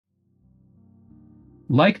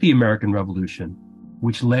Like the American Revolution,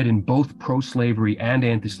 which led in both pro-slavery and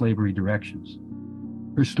anti-slavery directions,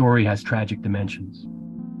 her story has tragic dimensions.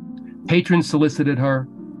 Patrons solicited her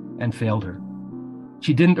and failed her.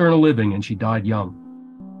 She didn't earn a living and she died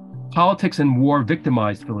young. Politics and war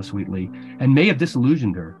victimized Phillis Wheatley and may have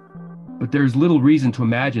disillusioned her, but there's little reason to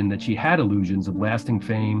imagine that she had illusions of lasting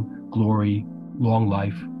fame, glory, long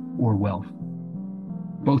life, or wealth.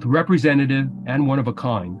 Both representative and one of a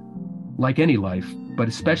kind, like any life, but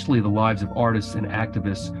especially the lives of artists and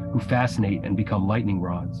activists who fascinate and become lightning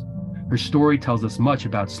rods. Her story tells us much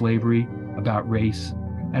about slavery, about race,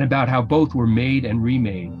 and about how both were made and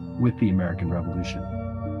remade with the American Revolution.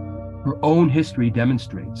 Her own history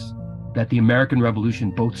demonstrates that the American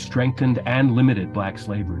Revolution both strengthened and limited Black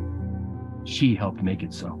slavery. She helped make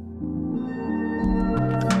it so.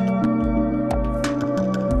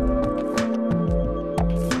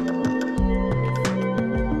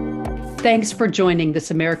 Thanks for joining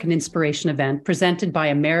this American Inspiration event presented by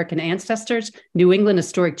American Ancestors, New England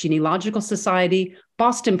Historic Genealogical Society,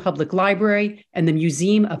 Boston Public Library, and the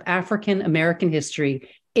Museum of African American History,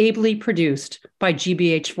 ably produced by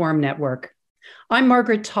GBH Forum Network. I'm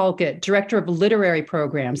Margaret Talcott, Director of Literary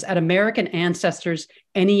Programs at American Ancestors,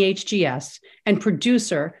 NEHGS, and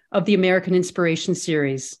producer of the American Inspiration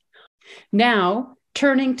series. Now,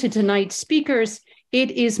 turning to tonight's speakers,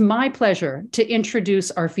 it is my pleasure to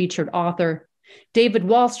introduce our featured author. David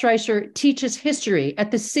Waldstreicher teaches history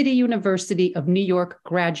at the City University of New York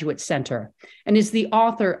Graduate Center and is the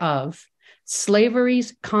author of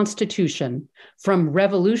Slavery's Constitution, From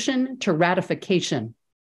Revolution to Ratification,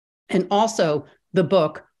 and also the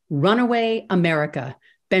book Runaway America,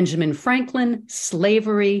 Benjamin Franklin,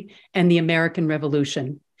 Slavery, and the American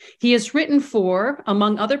Revolution. He has written for,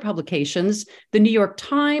 among other publications, the New York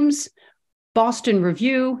Times, Boston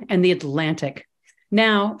Review, and The Atlantic.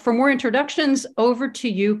 Now, for more introductions, over to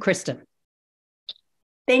you, Kristen.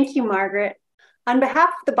 Thank you, Margaret. On behalf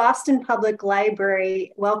of the Boston Public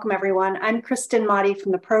Library, welcome everyone. I'm Kristen Motti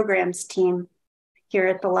from the programs team here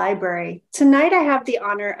at the library. Tonight, I have the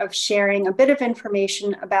honor of sharing a bit of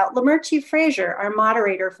information about Lemertje Frazier, our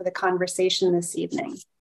moderator for the conversation this evening.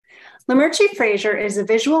 Lemertje Frazier is a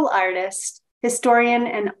visual artist, historian,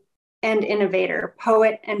 and innovator,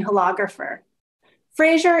 poet, and holographer.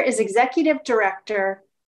 Frazier is Executive Director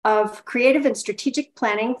of Creative and Strategic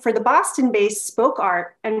Planning for the Boston-based Spoke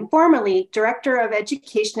Art and formerly Director of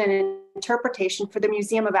Education and Interpretation for the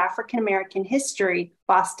Museum of African American History,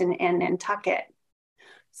 Boston and Nantucket.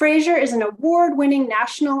 Frazier is an award-winning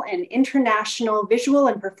national and international visual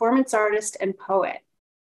and performance artist and poet.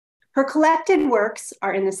 Her collected works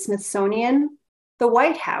are in the Smithsonian, the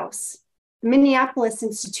White House, the Minneapolis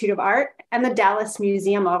Institute of Art, and the Dallas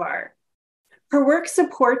Museum of Art. Her work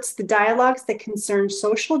supports the dialogues that concern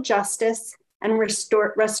social justice and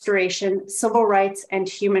restoration, civil rights, and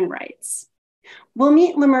human rights. We'll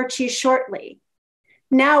meet Lemertje shortly.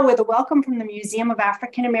 Now, with a welcome from the Museum of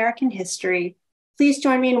African American History, please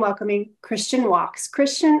join me in welcoming Christian Walks.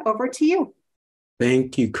 Christian, over to you.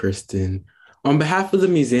 Thank you, Kristen. On behalf of the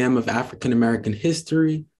Museum of African American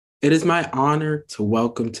History, it is my honor to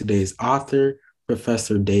welcome today's author,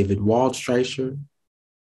 Professor David Waldstreicher.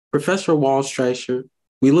 Professor Waldstreicher,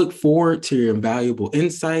 we look forward to your invaluable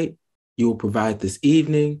insight you will provide this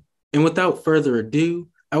evening. And without further ado,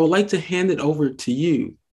 I would like to hand it over to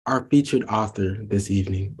you, our featured author this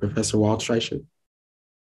evening, Professor Waldstreicher.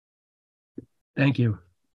 Thank you.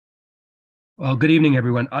 Well, good evening,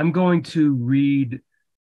 everyone. I'm going to read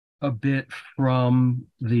a bit from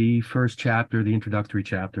the first chapter, the introductory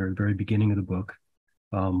chapter, the very beginning of the book,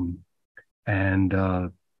 and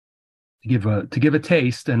to give a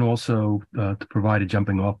taste and also to provide a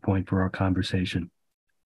jumping off point for our conversation.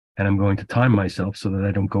 And I'm going to time myself so that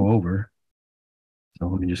I don't go over. So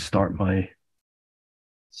let me just start my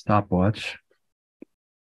stopwatch.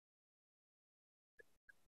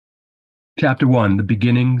 Chapter 1, the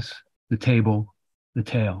beginnings, the table, the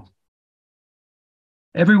tale.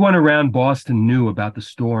 Everyone around Boston knew about the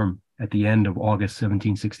storm at the end of August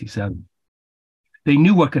 1767. They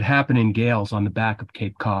knew what could happen in gales on the back of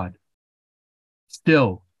Cape Cod.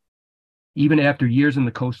 Still, even after years in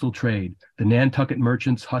the coastal trade, the Nantucket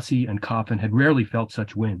merchants Hussey and Coffin had rarely felt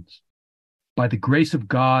such winds. By the grace of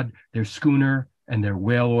God, their schooner and their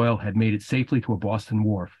whale oil had made it safely to a Boston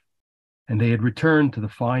wharf, and they had returned to the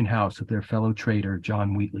fine house of their fellow trader,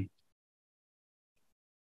 John Wheatley.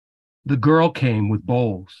 The girl came with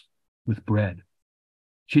bowls, with bread.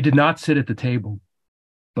 She did not sit at the table,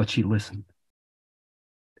 but she listened.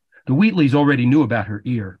 The Wheatleys already knew about her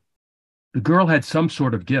ear. The girl had some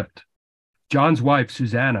sort of gift. John's wife,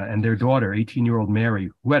 Susanna, and their daughter, 18-year-old Mary,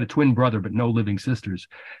 who had a twin brother but no living sisters,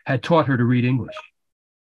 had taught her to read English.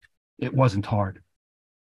 It wasn't hard.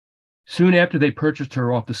 Soon after they purchased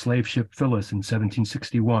her off the slave ship Phillis in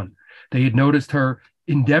 1761, they had noticed her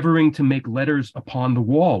endeavoring to make letters upon the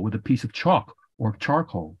wall with a piece of chalk or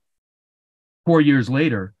charcoal. 4 years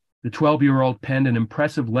later, the 12-year-old penned an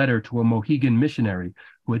impressive letter to a Mohegan missionary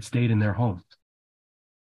who had stayed in their home.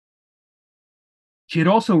 She had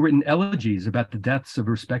also written elegies about the deaths of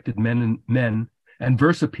respected men and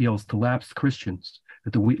verse appeals to lapsed Christians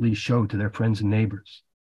that the Wheatleys showed to their friends and neighbors.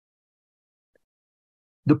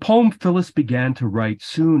 The poem Phillis began to write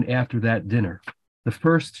soon after that dinner, the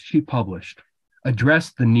first she published,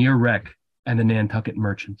 addressed the near wreck and the Nantucket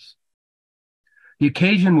merchants. The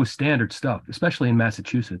occasion was standard stuff, especially in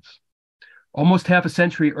Massachusetts. Almost half a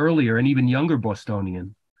century earlier, an even younger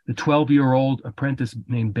Bostonian, the 12-year-old apprentice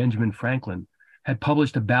named Benjamin Franklin, had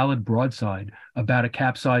published a ballad broadside about a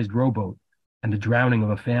capsized rowboat and the drowning of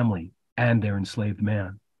a family and their enslaved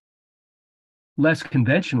man. Less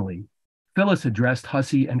conventionally, Phillis addressed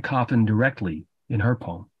Hussey and Coffin directly in her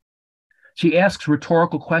poem. She asks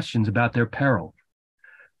rhetorical questions about their peril.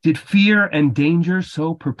 Did fear and danger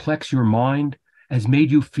so perplex your mind as made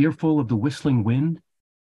you fearful of the whistling wind?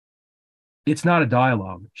 It's not a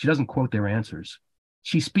dialogue. She doesn't quote their answers.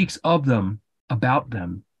 She speaks of them, about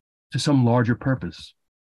them, to some larger purpose.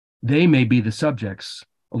 They may be the subjects,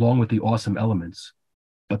 along with the awesome elements,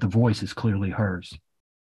 but the voice is clearly hers.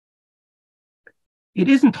 It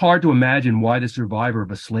isn't hard to imagine why the survivor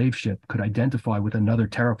of a slave ship could identify with another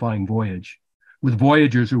terrifying voyage, with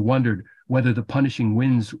voyagers who wondered whether the punishing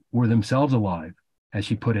winds were themselves alive. As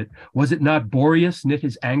she put it, was it not Boreas knit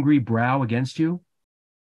his angry brow against you?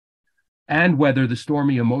 And whether the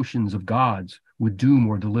stormy emotions of gods would doom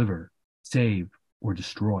or deliver, save or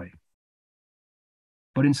destroy.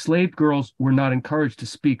 But enslaved girls were not encouraged to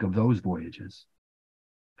speak of those voyages.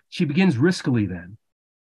 She begins riskily then,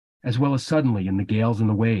 as well as suddenly in the gales and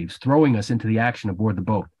the waves, throwing us into the action aboard the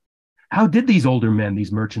boat. How did these older men,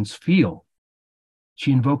 these merchants, feel?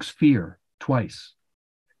 She invokes fear twice.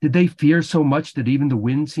 Did they fear so much that even the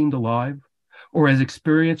wind seemed alive? Or as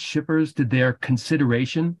experienced shippers, did their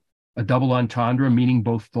consideration, a double entendre meaning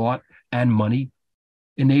both thought and money,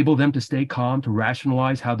 enable them to stay calm, to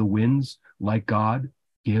rationalize how the winds, like God,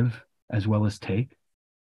 give as well as take?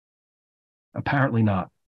 Apparently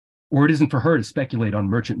not. Or it isn't for her to speculate on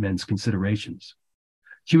merchantmen's considerations.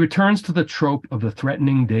 She returns to the trope of the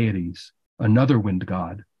threatening deities, another wind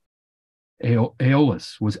god.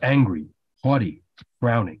 Aeolus was angry, haughty,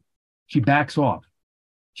 frowning. She backs off.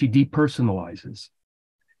 She depersonalizes.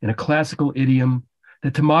 In a classical idiom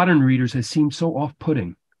that to modern readers has seemed so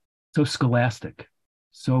off-putting, so scholastic,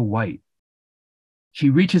 so white. She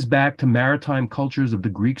reaches back to maritime cultures of the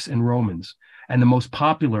Greeks and Romans and the most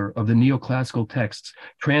popular of the neoclassical texts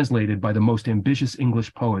translated by the most ambitious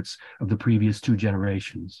English poets of the previous two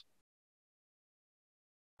generations.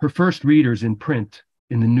 Her first readers in print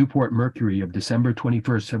in the Newport Mercury of December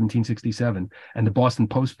 21st, 1767, and the Boston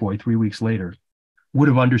Post Boy 3 weeks later, would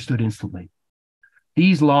have understood instantly.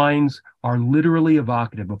 These lines are literally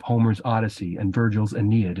evocative of Homer's Odyssey and Virgil's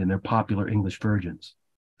Aeneid in their popular English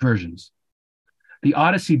versions. The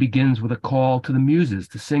Odyssey begins with a call to the muses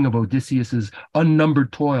to sing of Odysseus's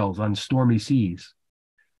unnumbered toils on stormy seas.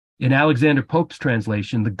 In Alexander Pope's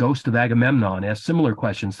translation, the ghost of Agamemnon asks similar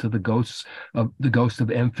questions to the ghost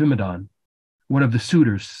of Amphimedon, one of the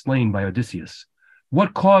suitors slain by Odysseus.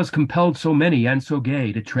 What cause compelled so many and so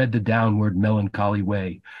gay to tread the downward melancholy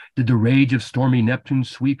way? Did the rage of stormy Neptune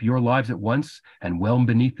sweep your lives at once and whelm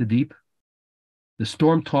beneath the deep? The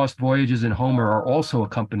storm-tossed voyages in Homer are also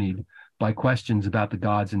accompanied by questions about the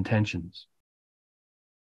gods' intentions.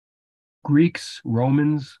 Greeks,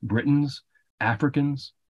 Romans, Britons,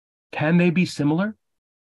 Africans, can they be similar?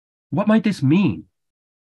 What might this mean?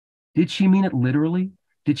 Did she mean it literally?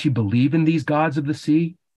 Did she believe in these gods of the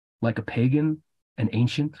sea, like a pagan, an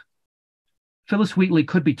ancient? Phillis Wheatley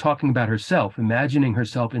could be talking about herself, imagining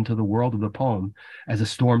herself into the world of the poem as a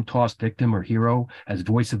storm-tossed victim or hero, as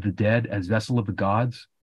voice of the dead, as vessel of the gods.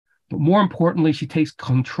 But more importantly, she takes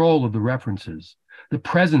control of the references, the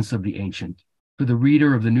presence of the ancient, for the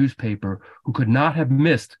reader of the newspaper who could not have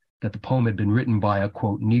missed that the poem had been written by a,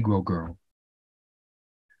 quote, Negro girl.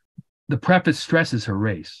 The preface stresses her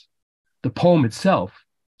race. The poem itself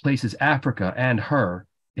places Africa and her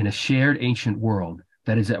in a shared ancient world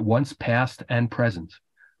that is at once past and present,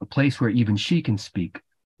 a place where even she can speak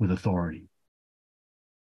with authority.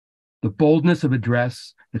 The boldness of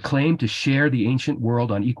address, the claim to share the ancient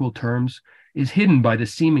world on equal terms, is hidden by the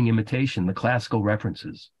seeming imitation, the classical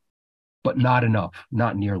references. But not enough,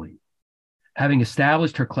 not nearly. Having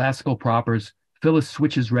established her classical propers, Phillis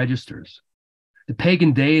switches registers. The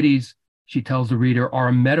pagan deities, she tells the reader, are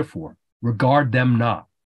a metaphor. Regard them not.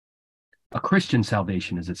 A Christian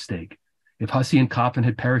salvation is at stake. If Hussey and Coffin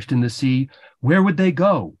had perished in the sea, where would they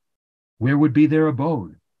go? Where would be their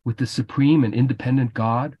abode? With the supreme and independent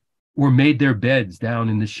God? Or made their beds down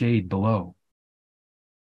in the shade below?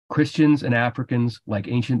 Christians and Africans, like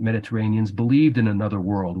ancient Mediterraneans, believed in another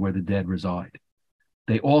world where the dead reside.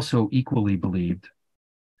 They also equally believed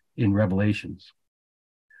in revelations.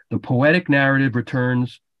 The poetic narrative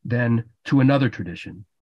returns then to another tradition,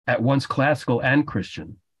 at once classical and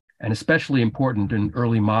Christian, and especially important in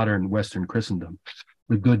early modern Western Christendom,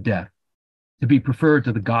 the good death, to be preferred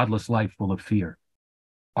to the godless life full of fear.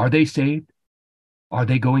 Are they saved? Are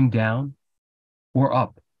they going down or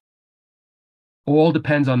up? All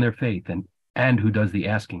depends on their faith and who does the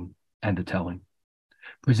asking and the telling.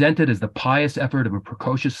 Presented as the pious effort of a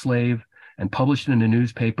precocious slave and published in a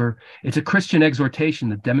newspaper, it's a Christian exhortation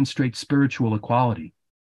that demonstrates spiritual equality.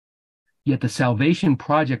 Yet the Salvation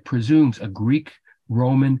Project presumes a Greek,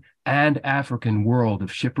 Roman, and African world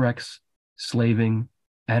of shipwrecks, slaving,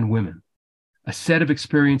 and women, a set of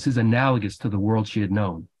experiences analogous to the world she had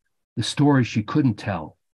known, the stories she couldn't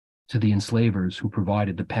tell to the enslavers who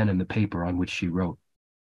provided the pen and the paper on which she wrote.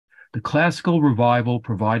 The classical revival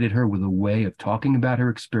provided her with a way of talking about her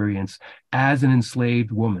experience as an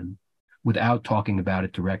enslaved woman without talking about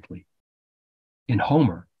it directly. In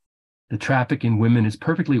Homer, the traffic in women is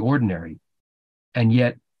perfectly ordinary and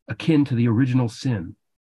yet akin to the original sin,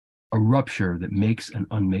 a rupture that makes and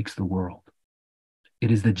unmakes the world. It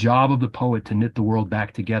is the job of the poet to knit the world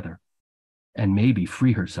back together and maybe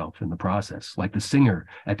free herself in the process, like the singer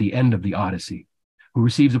at the end of the Odyssey, who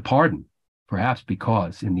receives a pardon, perhaps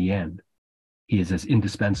because, in the end, he is as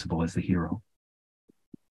indispensable as the hero.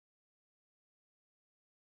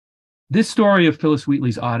 This story of Phillis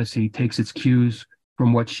Wheatley's Odyssey takes its cues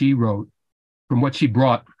from what she wrote, from what she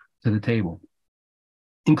brought to the table,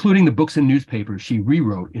 including the books and newspapers she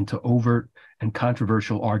rewrote into overt and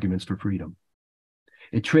controversial arguments for freedom.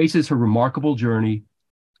 It traces her remarkable journey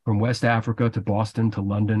from West Africa to Boston to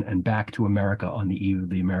London and back to America on the eve of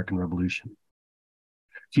the American Revolution.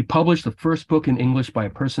 She published the first book in English by a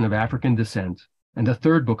person of African descent and the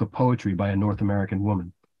third book of poetry by a North American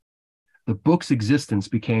woman. The book's existence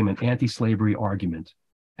became an anti-slavery argument,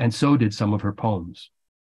 and so did some of her poems.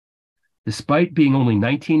 Despite being only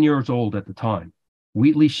 19 years old at the time,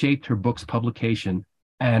 Wheatley shaped her book's publication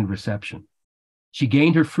and reception. She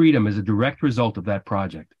gained her freedom as a direct result of that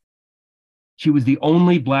project. She was the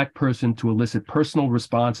only Black person to elicit personal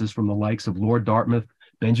responses from the likes of Lord Dartmouth,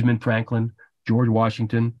 Benjamin Franklin, George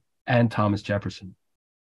Washington, and Thomas Jefferson.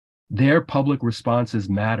 Their public responses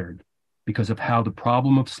mattered because of how the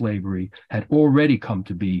problem of slavery had already come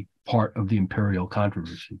to be part of the imperial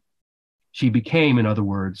controversy. She became, in other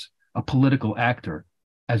words, a political actor,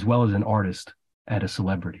 as well as an artist and a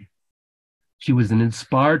celebrity. She was an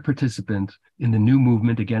inspired participant in the new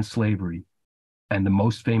movement against slavery and the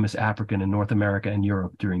most famous African in North America and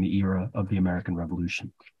Europe during the era of the American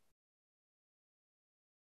Revolution.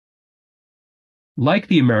 Like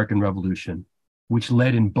the American Revolution, which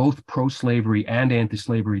led in both pro-slavery and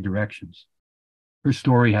anti-slavery directions, her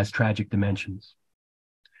story has tragic dimensions.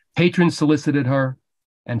 Patrons solicited her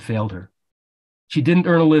and failed her. She didn't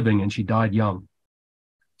earn a living and she died young.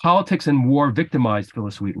 Politics and war victimized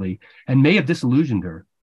Phillis Wheatley and may have disillusioned her,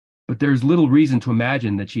 but there's little reason to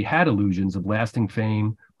imagine that she had illusions of lasting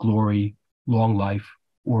fame, glory, long life,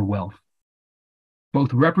 or wealth.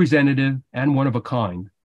 Both representative and one of a kind,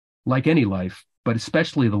 like any life, but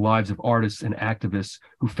especially the lives of artists and activists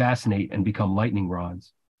who fascinate and become lightning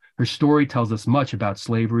rods, her story tells us much about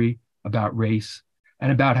slavery, about race,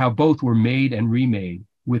 and about how both were made and remade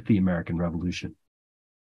with the American Revolution.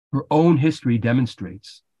 Her own history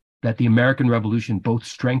demonstrates that the American Revolution both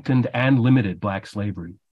strengthened and limited Black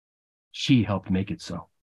slavery. She helped make it so.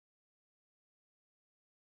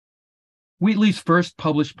 Wheatley's first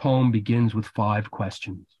published poem begins with 5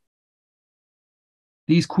 questions.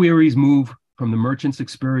 These queries move from the merchant's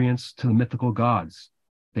experience to the mythical gods.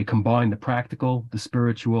 They combine the practical, the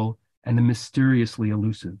spiritual, and the mysteriously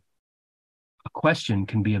elusive. A question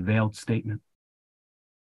can be a veiled statement.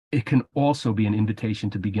 It can also be an invitation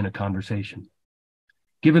to begin a conversation.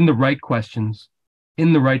 Given the right questions,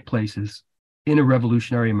 in the right places, in a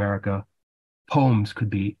revolutionary America, poems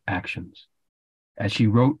could be actions. As she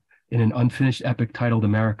wrote in an unfinished epic titled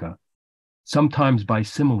America, sometimes by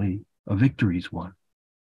simile, a victory's won.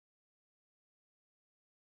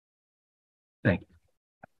 Thank you.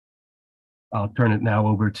 I'll turn it now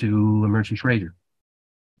over to Emergency Schrader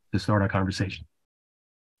to start our conversation.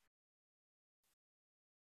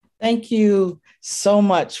 Thank you so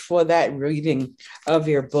much for that reading of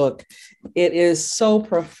your book. It is so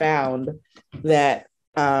profound that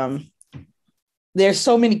there's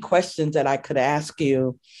so many questions that I could ask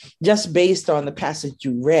you just based on the passage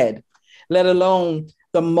you read, let alone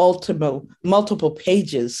the multiple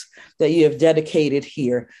pages that you have dedicated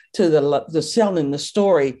here to the telling the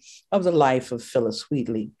story of the life of Phillis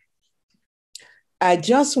Wheatley. I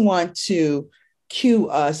just want to cue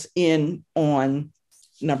us in on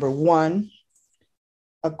number one,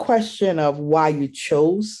 a question of why you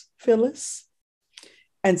chose Phillis.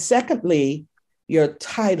 And secondly, your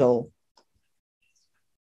title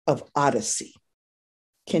of Odyssey.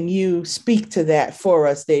 Can you speak to that for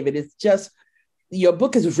us, David? It's just, your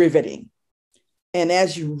book is riveting. And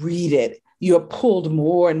as you read it, you're pulled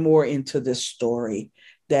more and more into this story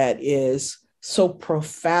that is so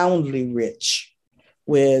profoundly rich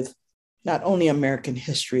with not only American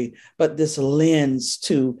history, but this lens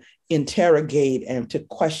to interrogate and to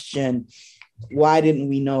question, why didn't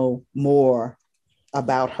we know more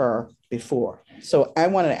about her before? So I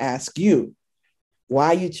want to ask you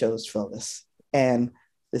why you chose Phillis and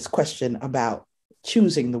this question about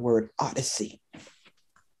choosing the word Odyssey.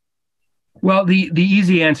 Well, the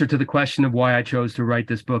easy answer to the question of why I chose to write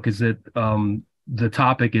this book is that the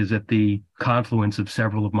topic is at the confluence of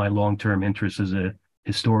several of my long-term interests as a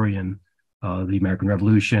historian. The American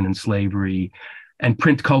Revolution and slavery and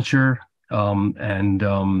print culture. I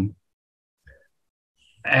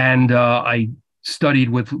studied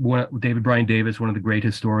with David Bryan Davis, one of the great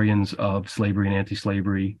historians of slavery and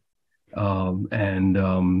anti-slavery. So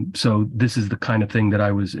this is the kind of thing that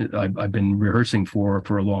I've been rehearsing for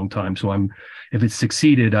a long time. So if it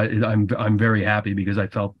succeeded, I'm very happy, because I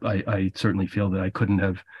certainly feel that I couldn't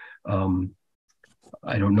have,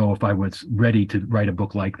 I don't know if I was ready to write a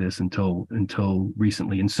book like this until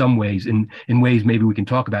recently. In some ways, in ways maybe we can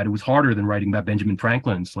talk about, it was harder than writing about Benjamin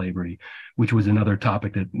Franklin and slavery, which was another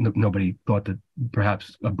topic that nobody thought that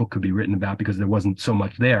perhaps a book could be written about because there wasn't so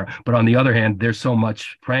much there. But on the other hand, there's so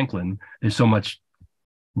much Franklin, there's so much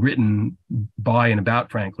written by and about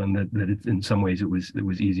Franklin that it, in some ways it was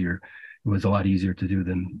easier. It was a lot easier to do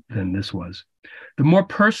than this was. The more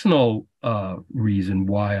personal reason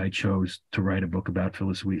why I chose to write a book about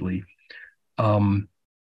Phillis Wheatley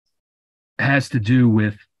has to do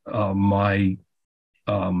with my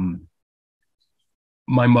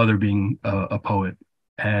mother being a poet,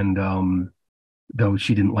 and though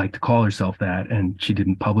she didn't like to call herself that, and she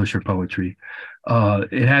didn't publish her poetry,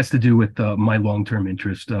 it has to do with my long-term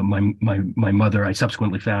interest. My mother, I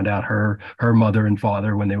subsequently found out her mother and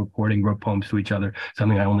father, when they were courting, wrote poems to each other,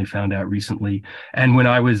 something I only found out recently. And when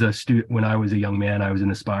I was a young man, I was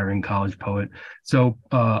an aspiring college poet. So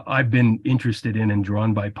I've been interested in and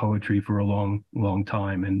drawn by poetry for a long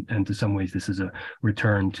time. And to some ways, this is a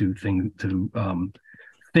return to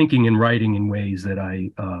thinking and writing in ways that I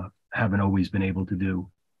haven't always been able to do.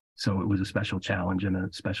 So it was a special challenge and a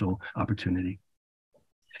special opportunity.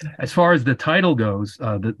 As far as the title goes,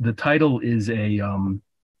 the title is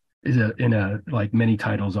like many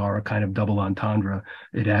titles are, a kind of double entendre.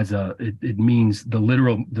 It has it means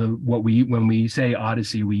when we say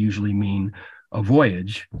Odyssey, we usually mean a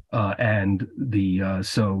voyage, and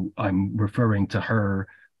so I'm referring to her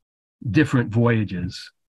different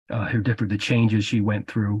voyages, the changes she went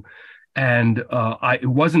through. And it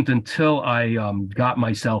wasn't until I got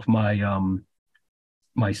myself my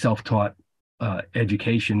self-taught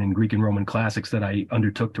education in Greek and Roman classics that I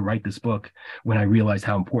undertook to write this book, when I realized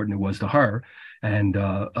how important it was to her, and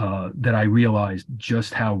that I realized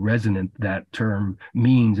just how resonant that term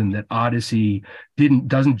means, and that Odyssey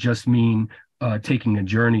doesn't just mean taking a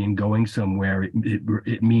journey and going somewhere.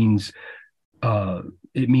 It means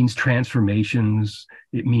transformations.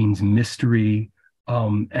 It means mystery.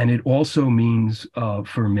 And it also means,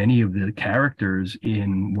 for many of the characters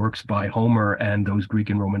in works by Homer and those Greek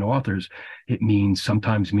and Roman authors, it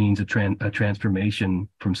sometimes means a transformation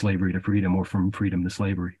from slavery to freedom, or from freedom to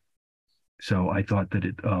slavery. So I thought that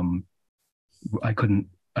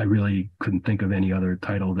I really couldn't think of any other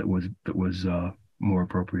title that was more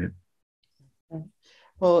appropriate.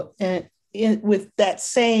 Well, and with that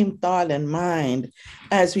same thought in mind,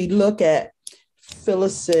 as we look at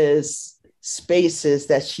Phillis's spaces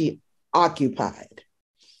that she occupied,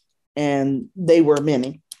 and they were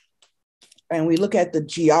many, and we look at the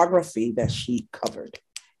geography that she covered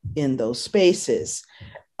in those spaces,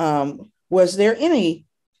 was there any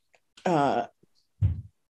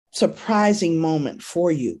surprising moment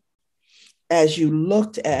for you as you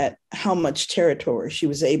looked at how much territory she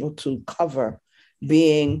was able to cover,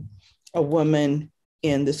 being a woman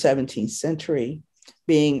in the 17th century,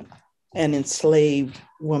 being an enslaved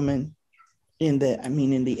woman in the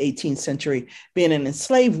 18th century, being an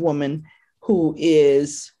enslaved woman who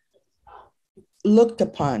is looked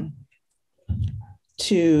upon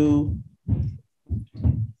to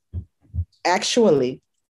actually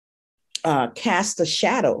cast a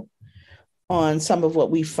shadow on some of what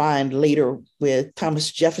we find later with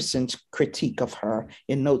Thomas Jefferson's critique of her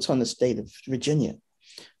in Notes on the State of Virginia.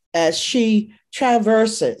 As she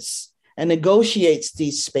traverses and negotiates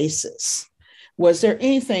these spaces, was there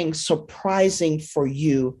anything surprising for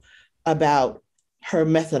you about her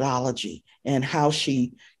methodology and how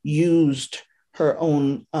she used her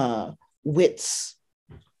own wits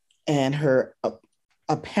and her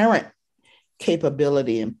apparent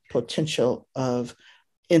capability and potential of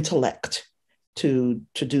intellect to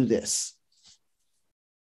do this?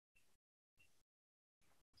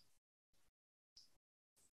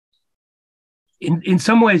 In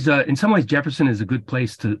some ways, Jefferson is a good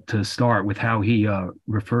place to start with how he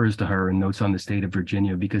refers to her in Notes on the State of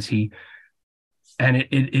Virginia, because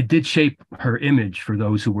it did shape her image for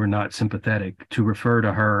those who were not sympathetic, to refer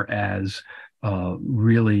to her as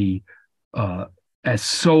really as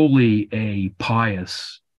solely a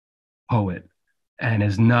pious poet and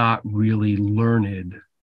as not really learned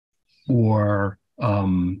or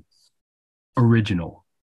original.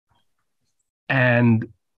 And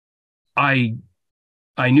I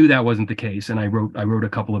knew that wasn't the case, and I wrote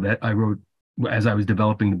as I was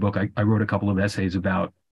developing the book, I wrote a couple of essays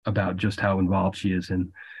about just how involved she is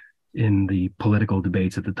in the political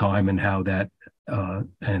debates at the time, and how that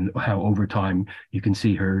and how over time you can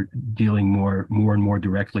see her dealing more and more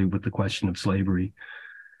directly with the question of slavery.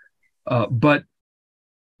 But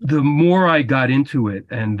the more I got into it,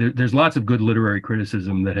 and there's lots of good literary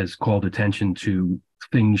criticism that has called attention to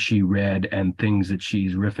things she read and things that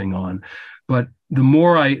she's riffing on. But the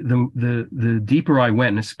more the deeper I went,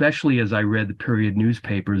 and especially as I read the period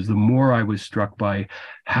newspapers, the more I was struck by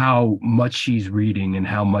how much she's reading and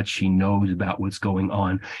how much she knows about what's going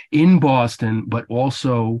on in Boston, but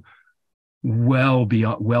also well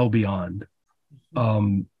beyond.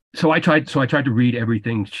 So I tried to read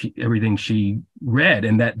everything she read,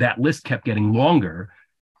 and that list kept getting longer.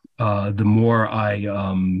 The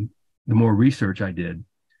more research I did.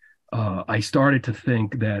 I started to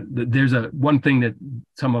think that there's one thing that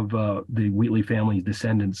some of the Wheatley family's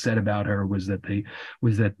descendants said about her was that the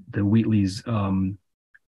Wheatleys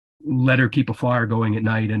let her keep a fire going at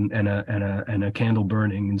night and a candle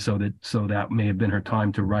burning, and so that may have been her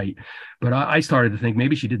time to write. But I started to think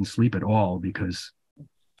maybe she didn't sleep at all, because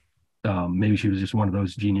maybe she was just one of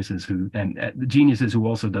those geniuses who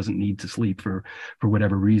also doesn't need to sleep for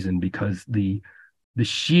whatever reason, because the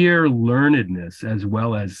sheer learnedness, as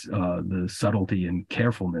well as the subtlety and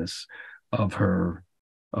carefulness of her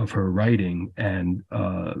writing, and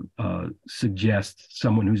suggests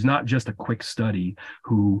someone who's not just a quick study,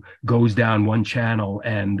 who goes down one channel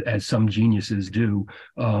and, as some geniuses do,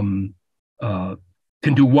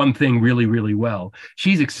 can do one thing really, really well.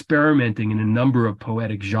 She's experimenting in a number of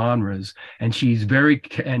poetic genres, and then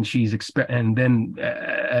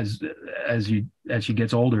as she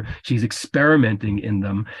gets older, she's experimenting in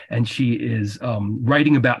them, and she is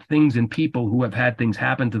writing about things and people who have had things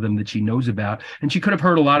happen to them that she knows about. And she could have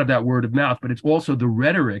heard a lot of that word of mouth, but it's also the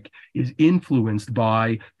rhetoric is influenced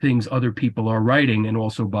by things other people are writing, and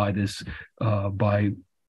also by by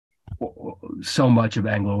so much of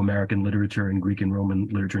Anglo-American literature and Greek and Roman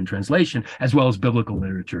literature and translation, as well as biblical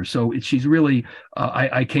literature. So she's really,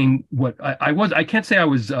 I can't say I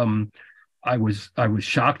was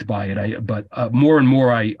shocked by it. But more and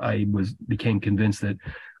more I became convinced that,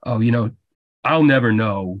 I'll never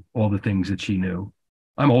know all the things that she knew.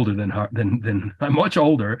 I'm older than her, I'm much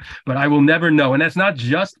older, but I will never know. And that's not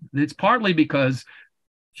just, it's partly because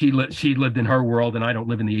she lived in her world and I don't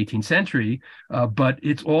live in the 18th century, but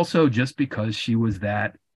it's also just because she was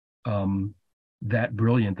that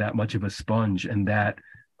brilliant, that much of a sponge, and that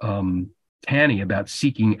canny about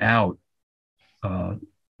seeking out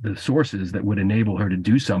the sources that would enable her to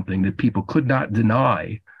do something that people could not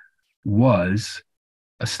deny was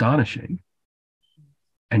astonishing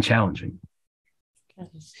and challenging.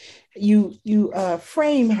 You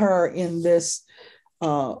frame her in this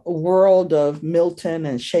world of Milton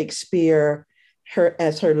and Shakespeare,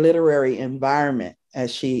 as her literary environment,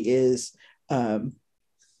 as she is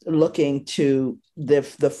looking to the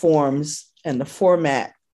forms and the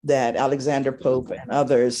format that Alexander Pope and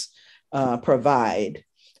others provide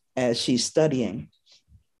as she's studying.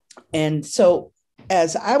 And so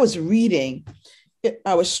as I was reading,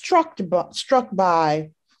 I was struck by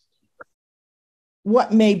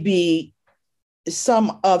what may be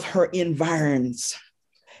some of her environs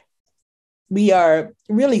we are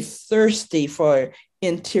really thirsty for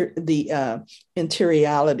the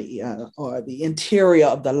interiority or the interior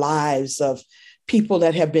of the lives of people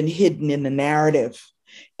that have been hidden in the narrative.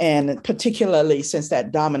 And particularly since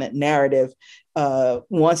that dominant narrative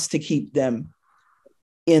wants to keep them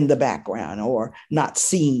in the background or not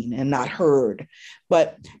seen and not heard.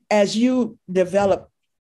 But as you develop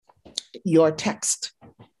your text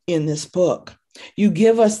in this book, you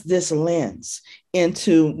give us this lens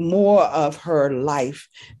into more of her life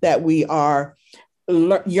that we are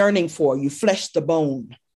yearning for. You flesh the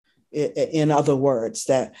bone, in other words,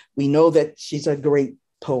 that we know that she's a great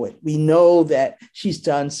poet. We know that she's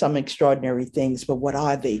done some extraordinary things, but what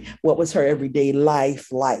are they? What was her everyday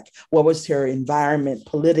life like? What was her environment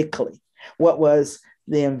politically? What was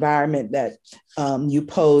the environment that you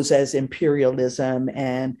pose as imperialism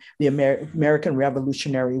and the American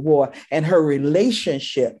Revolutionary War, and her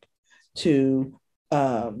relationship to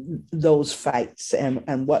those fights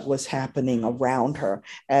and what was happening around her,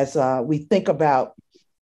 as we think about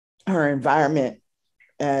her environment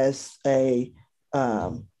as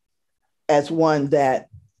one that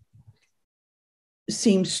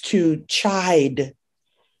seems to chide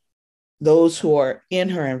those who are in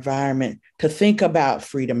her environment to think about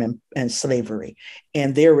freedom and slavery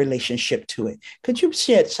and their relationship to it. Could you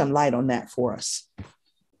shed some light on that for us?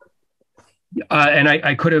 And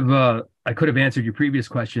I could have answered your previous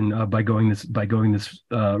question by going this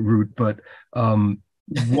route, but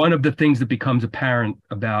one of the things that becomes apparent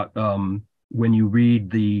about when you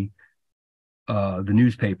read the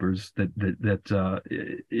newspapers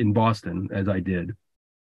that in Boston, as I did,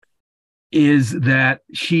 is that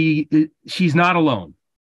she's not alone.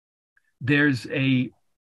 There's a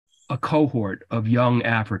cohort of young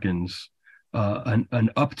Africans, an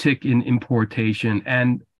uptick in importation,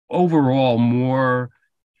 and overall more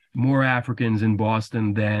Africans in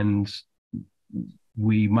Boston than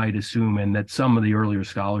we might assume, and that some of the earlier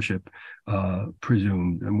scholarship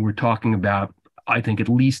presumed. And we're talking about, I think, at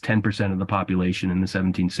least 10% of the population in the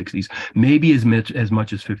 1760s, maybe as much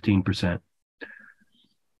as 15%.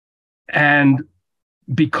 And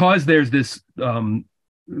because there's this,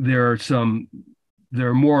 there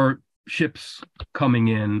are more ships coming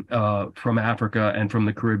in from Africa and from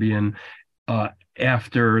the Caribbean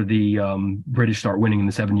after the British start winning in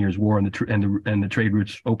the 7 Years' War, and the trade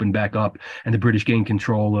routes open back up, and the British gain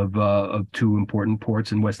control of two important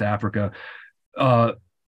ports in West Africa.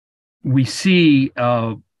 We see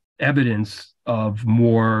evidence of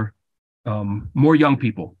more young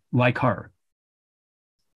people like her.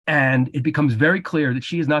 And it becomes very clear that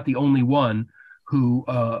she is not the only one who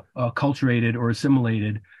acculturated or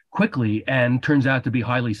assimilated quickly and turns out to be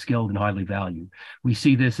highly skilled and highly valued. We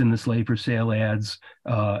see this in the slave for sale ads,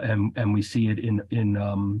 and we see it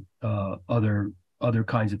in other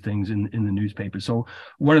kinds of things in the newspaper. So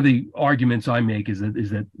one of the arguments I make is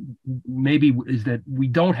that we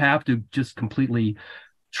don't have to just completely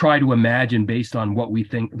try to imagine based on what we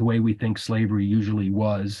think, the way we think slavery usually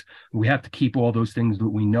was. We have to keep all those things that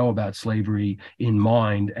we know about slavery in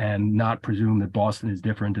mind and not presume that Boston is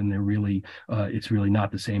different and it's really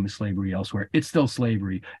not the same as slavery elsewhere. It's still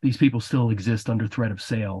slavery. These people still exist under threat of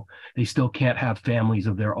sale. They still can't have families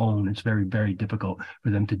of their own. It's very, very difficult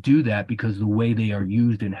for them to do that because the way they are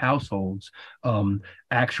used in households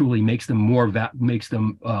actually makes them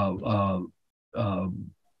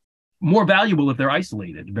more valuable if they're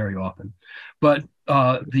isolated very often. But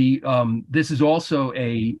this is also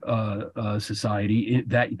a society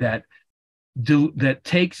that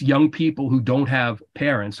takes young people who don't have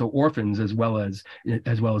parents, so orphans as well as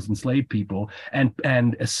enslaved people,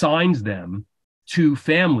 and assigns them to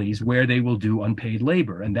families where they will do unpaid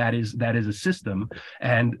labor, and that is a system.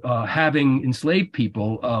 And having enslaved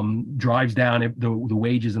people drives down the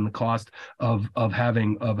wages and the cost of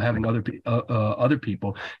having other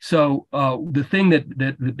people. So the thing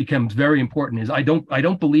that becomes very important is I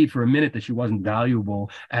don't believe for a minute that she wasn't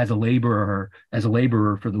valuable as a laborer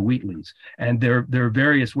for the Wheatleys. And there are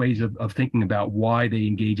various ways of thinking about why they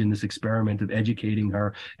engage in this experiment of educating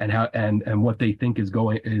her and how and what they think is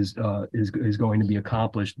going to be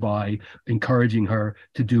accomplished by encouraging her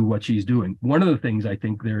to do what she's doing. One of the things I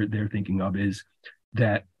think they're thinking of is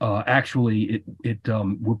that actually it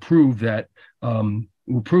will prove that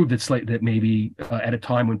that maybe at a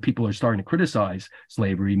time when people are starting to criticize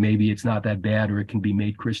slavery, maybe it's not that bad, or it can be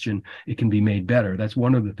made Christian, it can be made better. That's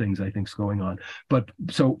one of the things I think is going on. But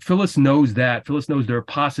so Phillis knows that. Phillis knows there are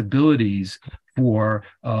possibilities for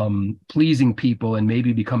pleasing people and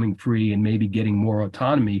maybe becoming free and maybe getting more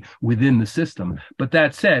autonomy within the system. But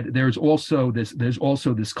that said, there's also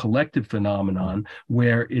this collective phenomenon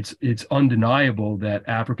where it's undeniable that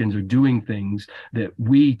Africans are doing things that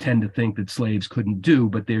we tend to think that slaves couldn't do,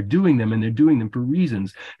 but they're doing them, and they're doing them for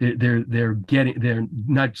reasons. They're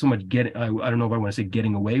not so much getting, I don't know if I want to say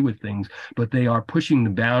getting away with things, but they are pushing the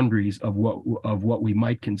boundaries of what we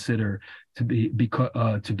might consider to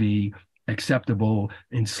be acceptable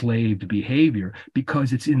enslaved behavior,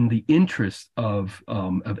 because it's in the interest of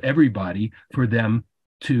everybody for them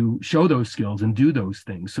to show those skills and do those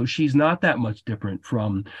things. So she's not that much different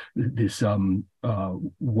from this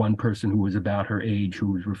one person who was about her age,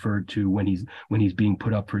 who was referred to when he's being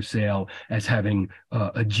put up for sale as having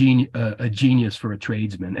a genius for a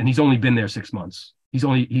tradesman, and he's only been there 6 months. He's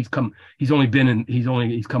come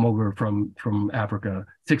over from Africa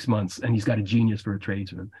 6 months, and he's got a genius for a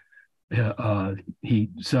tradesman.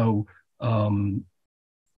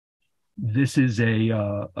 This is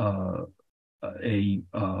a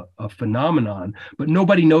phenomenon, but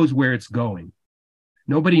nobody knows where it's going.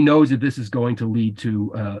 Nobody knows if this is going to lead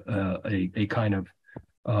to a kind of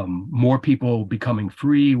more people becoming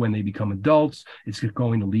free when they become adults. It's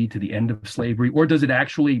going to lead to the end of slavery, or does it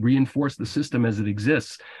actually reinforce the system as it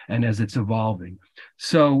exists and as it's evolving?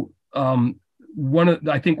 So I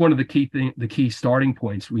think one of the key starting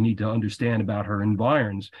points we need to understand about her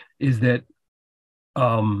environs is that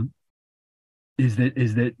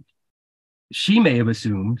she may have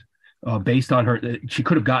assumed, based on her, she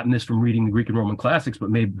could have gotten this from reading the Greek and Roman classics, but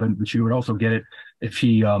she would also get it if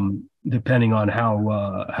she, depending on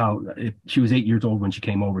how if she was 8 years old when she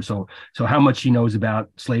came over. So how much she knows about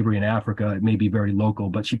slavery in Africa, it may be very local,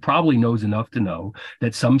 but she probably knows enough to know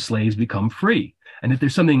that some slaves become free. And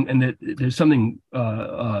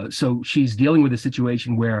so she's dealing with a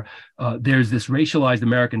situation where there's this racialized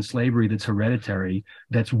American slavery that's hereditary,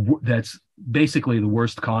 that's basically the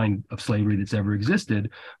worst kind of slavery that's ever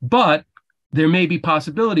existed. But there may be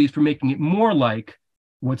possibilities for making it more like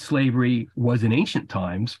what slavery was in ancient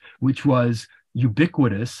times, which was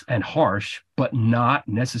ubiquitous and harsh, but not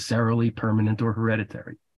necessarily permanent or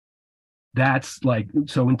hereditary. That's like,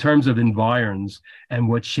 so in terms of environs and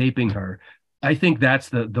what's shaping her, I think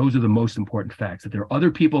those are the most important facts, that there are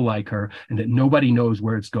other people like her and that nobody knows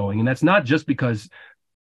where it's going. And that's not just because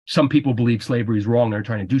some people believe slavery is wrong, they're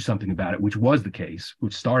trying to do something about it, which was the case,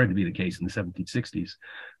 which started to be the case in the 1760s,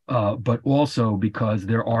 but also because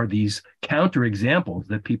there are these counterexamples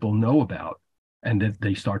that people know about and that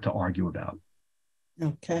they start to argue about.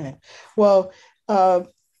 Okay. Well,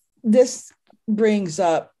 this brings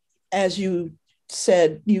up, as you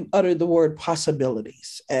said, you uttered the word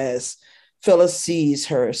possibilities, as Phillis sees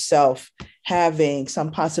herself having some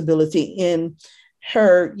possibility in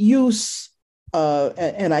her use.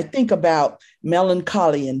 And I think about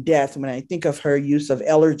melancholy and death when I think of her use of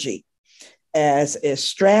elegy as a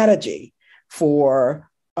strategy for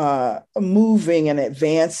moving and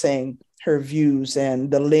advancing her views, and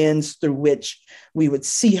the lens through which we would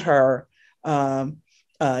see her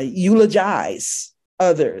eulogize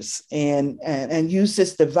others and use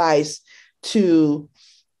this device to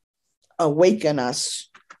awaken us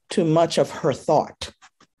to much of her thought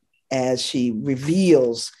as she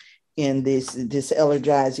reveals in this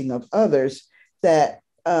eulogizing of others, that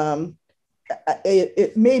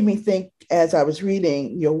it made me think, as I was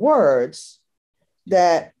reading your words,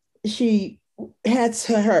 that she had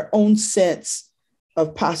her own sense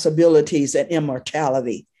of possibilities and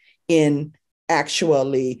immortality in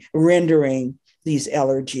actually rendering these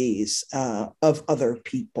elegies of other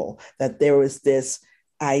people, that there was this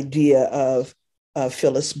idea of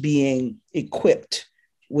Phillis being equipped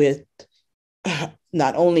with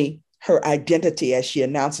not only her identity as she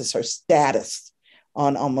announces her status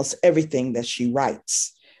on almost everything that she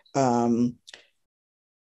writes,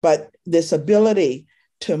 but this ability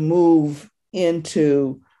to move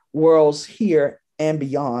into worlds here and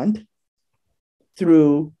beyond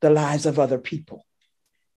through the lives of other people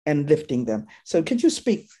and lifting them. So could you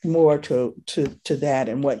speak more to that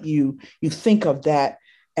and what you think of that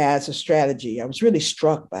as a strategy? I was really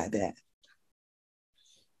struck by that.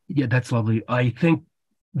 Yeah, that's lovely. I think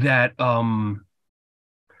that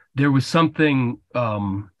there was something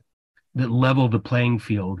that leveled the playing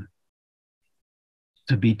field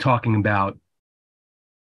to be talking about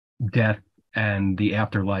death and the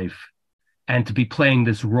afterlife, and to be playing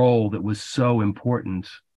this role that was so important,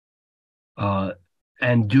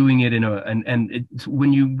 and doing it in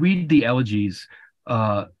when you read the elegies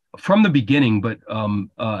from the beginning, but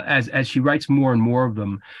as she writes more and more of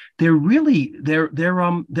them, they're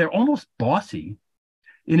almost bossy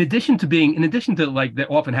in addition to like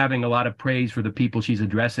often having a lot of praise for the people she's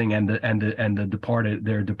addressing and their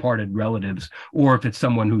departed relatives, or if it's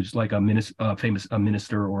someone who's like a famous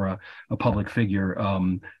minister or a public figure,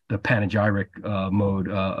 the panegyric mode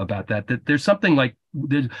about that there's something like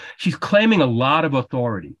she's claiming a lot of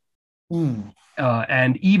authority.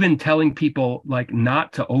 And even telling people like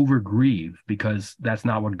not to overgrieve because that's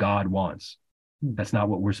not what God wants. That's not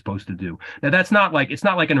what we're supposed to do. Now, it's not like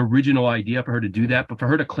an original idea for her to do that, but for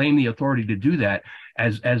her to claim the authority to do that,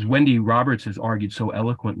 as Wendy Roberts has argued so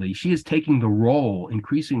eloquently, she is taking the role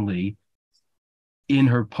increasingly in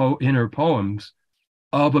her poems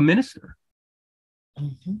of a minister.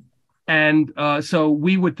 Mm-hmm. And so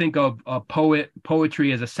we would think of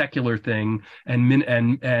poetry as a secular thing,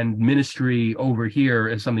 and ministry over here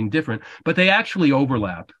as something different, but they actually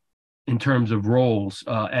overlap in terms of roles,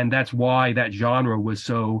 and that's why that genre was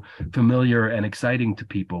so familiar and exciting to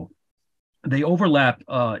people. They overlap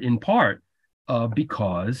in part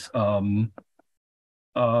because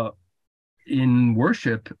in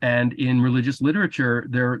worship and in religious literature,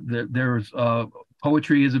 there's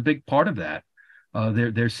poetry is a big part of that.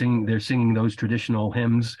 They're singing those traditional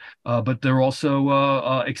hymns, but they're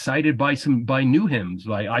also excited by new hymns.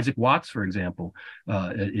 By Isaac Watts, for example,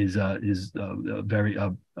 is very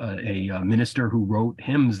a minister who wrote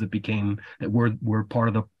hymns that were part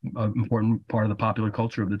of the important part of the popular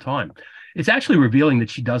culture of the time. It's actually revealing that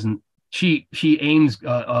she aims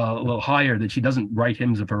a little higher, that she doesn't write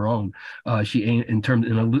hymns of her own. In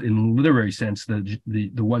a literary sense,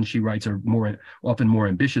 the ones she writes are often more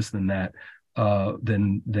ambitious than that.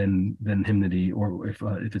 Than hymnody, or if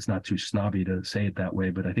it's not too snobby to say it that way,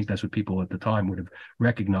 but I think that's what people at the time would have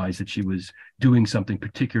recognized, that she was doing something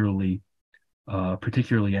particularly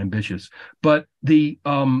ambitious. But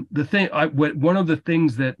one of the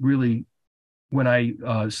things that really, when I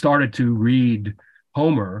started to read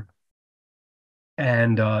Homer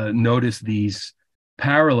and notice these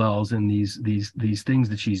parallels and these things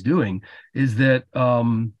that she's doing, is that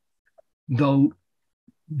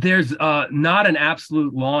there's not an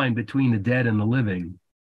absolute line between the dead and the living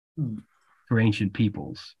for ancient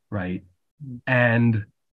peoples, right? And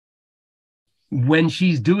when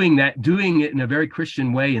she's doing it in a very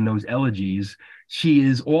Christian way in those elegies, she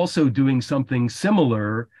is also doing something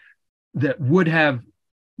similar that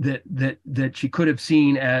she could have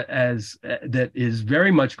seen as that is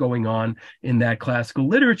very much going on in that classical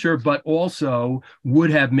literature, but also would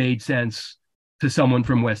have made sense to someone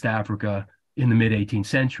from West Africa in the mid-18th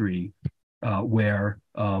century, where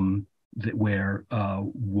one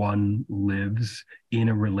lives in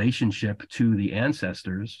a relationship to the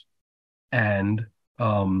ancestors, and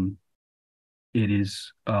it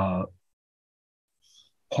is part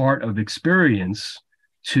of experience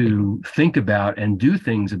to think about and do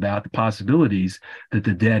things about the possibilities that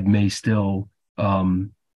the dead may still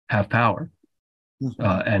have power,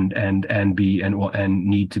 and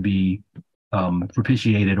need to be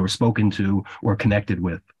propitiated or spoken to or connected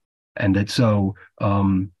with. And that so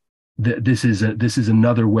this is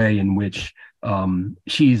another way in which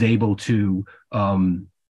she's able to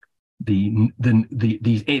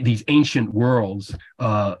these ancient worlds,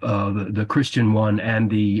 the Christian one and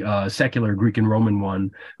the secular Greek and Roman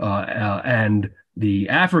one, and the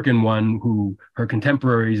African one, who her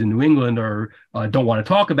contemporaries in New England don't want to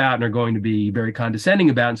talk about and are going to be very condescending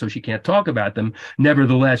about, and so she can't talk about them.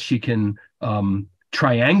 Nevertheless, she can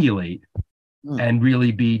triangulate and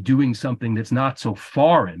really be doing something that's not so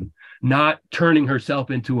foreign, not turning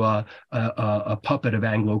herself into a puppet of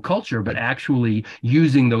Anglo culture, but actually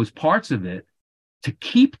using those parts of it to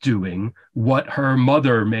keep doing what her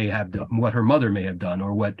mother may have done,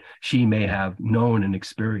 or what she may have known and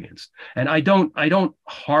experienced. And I don't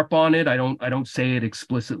harp on it. I don't say it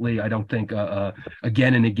explicitly. I don't think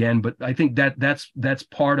again and again, but I think that's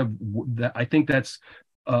part of that. I think that's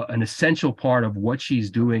an essential part of what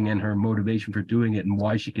she's doing and her motivation for doing it, and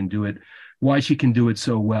why she can do it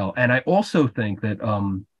so well. And I also think that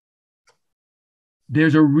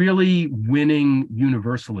there's a really winning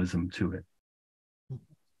universalism to it,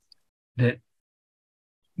 that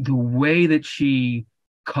the way that she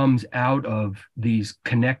comes out of these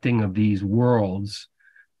connecting of these worlds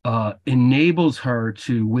enables her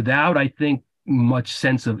to, without, I think, much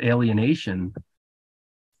sense of alienation,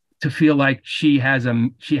 to feel like she has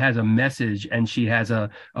a message and she has a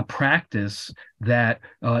practice that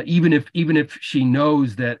even if she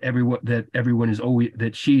knows that everyone is always,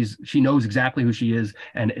 that she knows exactly who she is,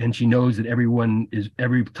 and she knows that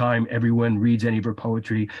every time everyone reads any of her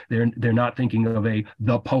poetry, they're not thinking of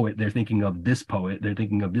the poet, they're thinking of this poet, they're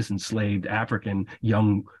thinking of this enslaved African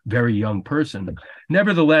very young person.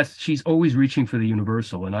 Nevertheless, she's always reaching for the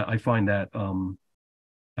universal, and I find that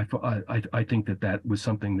I think that was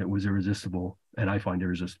something that was irresistible, and I find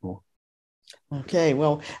irresistible. Okay,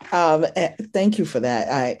 well, thank you for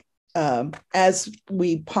that. As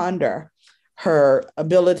we ponder her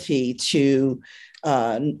ability to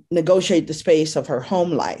negotiate the space of her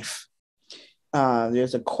home life,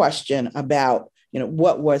 there's a question about,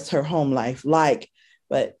 what was her home life like?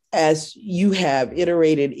 But as you have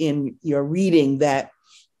iterated in your reading, that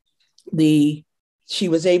she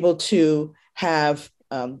was able to have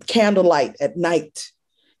candlelight at night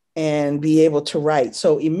and be able to write.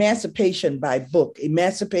 So emancipation by book,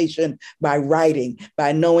 emancipation by writing,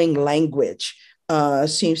 by knowing language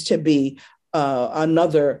seems to be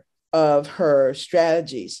another of her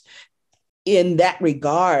strategies. In that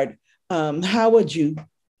regard, how would you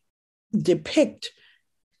depict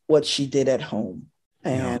what she did at home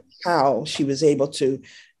and how she was able to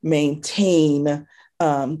maintain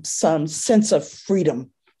some sense of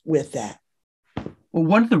freedom with that? Well,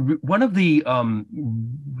 one of the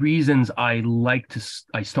reasons I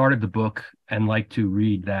started the book and like to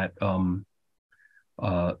read that poem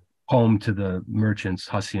to the merchants,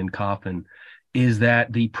 Hussey and Coffin, is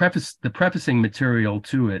that the prefacing material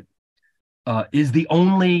to it is the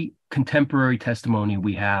only contemporary testimony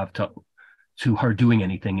we have to her doing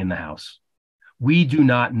anything in the house. We do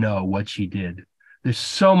not know what she did. There's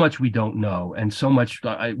so much we don't know, and so much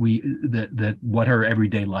that what her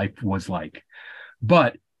everyday life was like.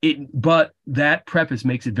 But that preface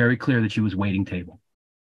makes it very clear that she was waiting table.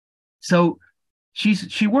 So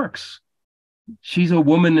she works. She's a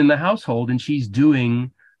woman in the household, and she's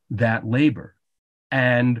doing that labor.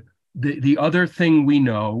 And the other thing we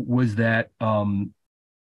know was that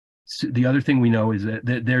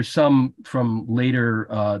that there's some from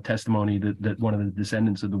later testimony that one of the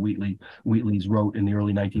descendants of the Wheatleys wrote in the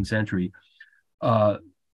early 19th century.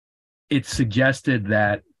 It suggested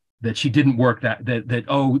that she didn't work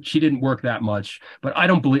she didn't work that much, but I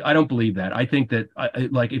don't believe that. I think that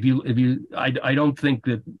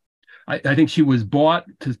I think she was bought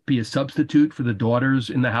to be a substitute for the daughters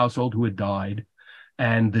in the household who had died.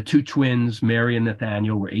 And the two twins, Mary and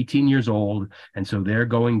Nathaniel, were 18 years old. And so they're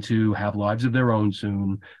going to have lives of their own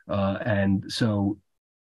soon. And so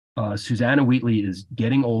Susanna Wheatley is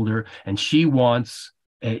getting older, and she wants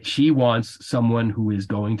someone who is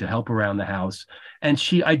going to help around the house. And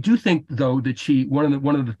I do think, though, that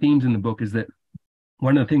one of the themes in the book is that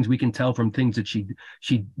one of the things we can tell from things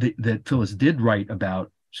that Phillis did write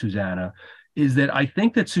about Susanna is that I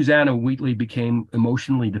think that Susanna Wheatley became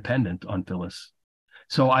emotionally dependent on Phillis.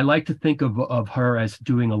 So I like to think of her as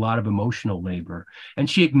doing a lot of emotional labor. And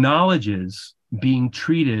she acknowledges being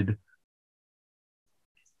treated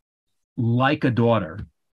like a daughter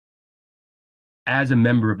as a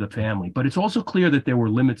member of the family. But it's also clear that there were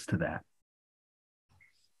limits to that.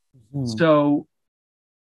 Mm-hmm. So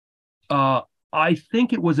I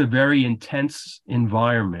think it was a very intense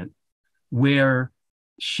environment where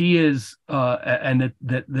she is, and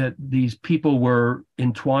that these people were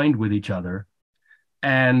entwined with each other.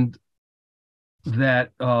 And that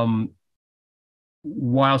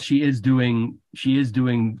while she is doing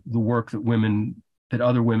the work that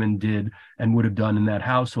other women did and would have done in that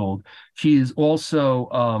household, she is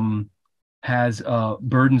also has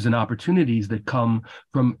burdens and opportunities that come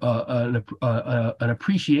from an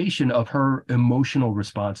appreciation of her emotional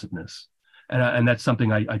responsiveness. And that's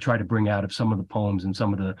something I try to bring out of some of the poems and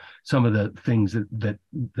some of the things that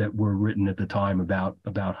were written at the time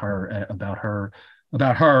about her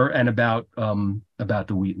and about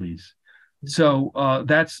the Wheatleys. So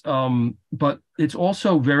that's but it's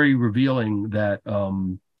also very revealing that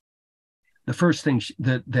the first thing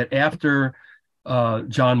that after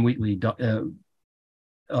John Wheatley,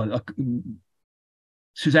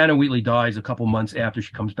 Susanna Wheatley dies a couple months after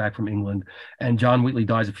she comes back from England, and John Wheatley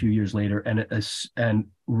dies a few years later. And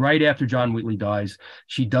right after John Wheatley dies,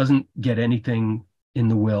 she doesn't get anything in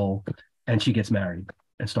the will, and she gets married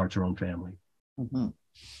and starts her own family. Mm-hmm.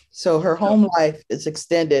 So her home life is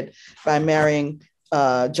extended by marrying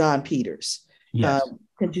John Peters. Yes.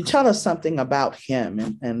 Could you tell us something about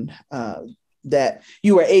him and that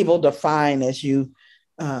you were able to find as you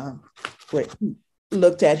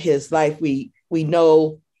looked at his life? We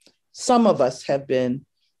know some of us have been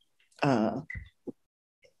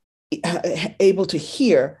able to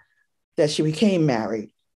hear that she became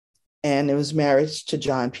married, and it was marriage to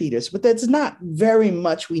John Peters. But that's not very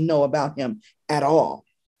much we know about him at all,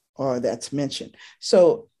 or that's mentioned.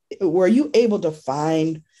 So were you able to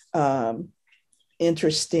find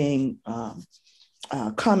interesting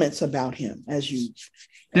comments about him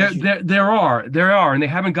There are, and they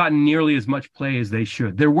haven't gotten nearly as much play as they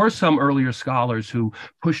should. There were some earlier scholars who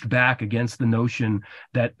pushed back against the notion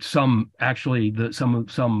that some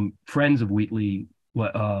friends of Wheatley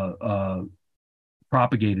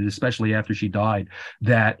propagated, especially after she died,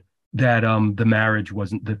 that the marriage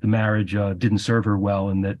didn't serve her well,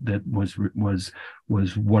 and that was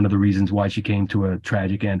one of the reasons why she came to a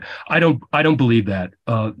tragic end. I don't believe that.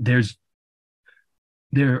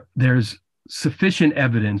 There's sufficient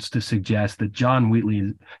evidence to suggest that John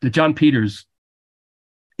Peters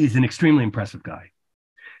is an extremely impressive guy.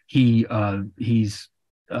 He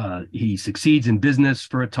succeeds in business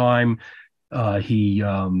for a time. We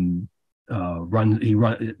know a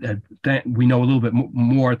little bit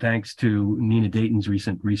more thanks to Nina Dayton's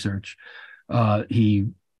recent research. He's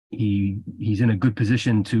in a good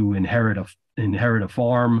position to inherit a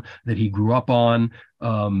farm that he grew up on.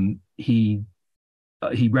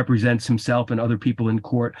 He represents himself and other people in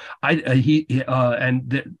court.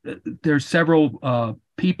 There's several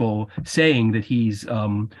people saying that he's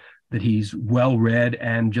well read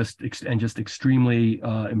and just extremely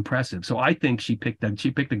impressive. So I think she picked a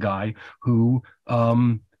guy who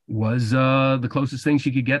was the closest thing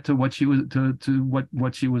she could get to what she was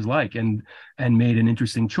what she was like, and made an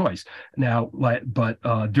interesting choice. Now, but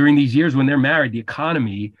during these years when they're married, the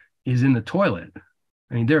economy is in the toilet.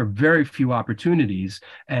 I mean, there are very few opportunities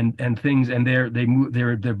and things, and they're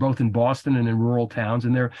both in Boston and in rural towns,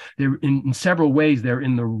 and they're in several ways they're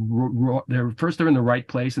in the right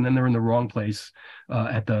place, and then they're in the wrong place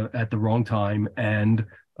at the wrong time, and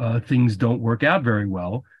things don't work out very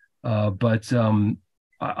well. But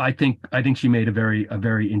I think she made a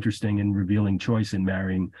very interesting and revealing choice in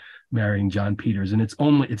marrying John Peters, and it's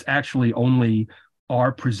actually only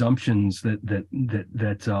our presumptions that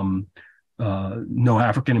no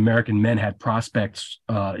African American men had prospects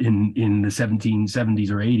in the 1770s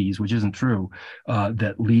or 80s, which isn't true.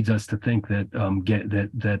 That leads us to think that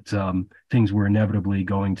things were inevitably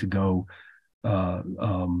going to go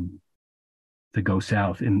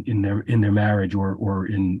south in their marriage or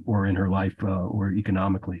in her life or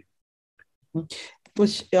economically.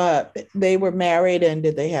 Which they were married, and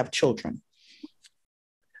did they have children?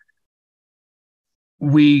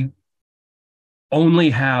 We only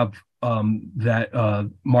have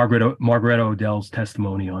Margaret Odell's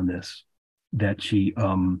testimony on this, that she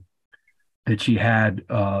had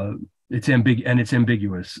it's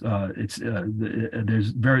ambiguous. There's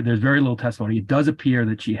very little testimony. It does appear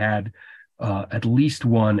that she had at least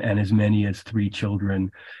one and as many as 3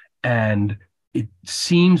 children, and it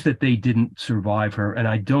seems that they didn't survive her.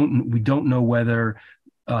 And we don't know whether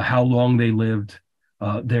how long they lived.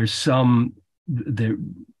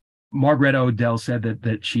 Margaret Odell said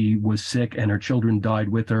that she was sick and her children died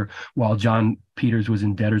with her while John Peters was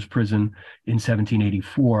in debtor's prison in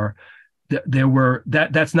 1784.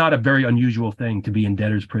 That's not a very unusual thing to be in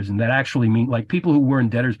debtor's prison. That actually means, like, people who were in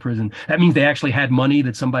debtor's prison, that means they actually had money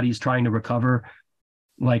that somebody's trying to recover.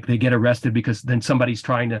 Like, they get arrested because then somebody's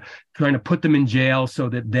trying to put them in jail so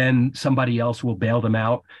that then somebody else will bail them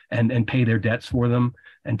out and pay their debts for them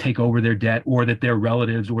and take over their debt, or that their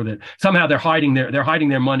relatives, or that somehow they're hiding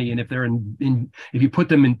their money, and if you put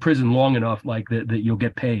them in prison long enough, like that you'll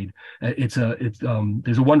get paid. There's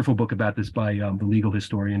a wonderful book about this by the legal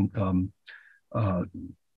historian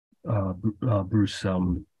Bruce.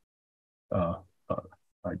 I'm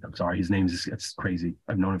sorry, his name it's crazy.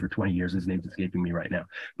 I've known him for 20 years. His name's escaping me right now,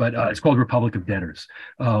 but it's called Republic of Debtors.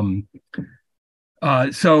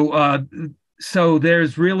 So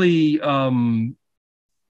there's really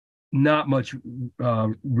not much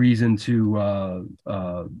reason to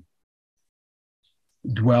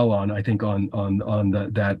dwell on, I think, on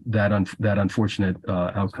that unfortunate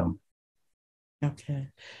outcome. Okay.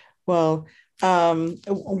 Well,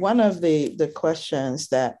 one of the questions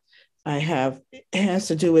that I have has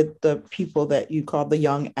to do with the people that you call the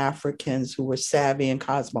young Africans who were savvy and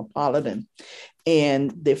cosmopolitan,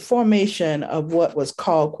 and the formation of what was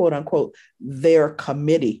called, quote unquote, their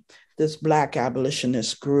committee, this Black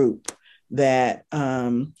abolitionist group that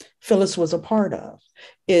Phillis was a part of.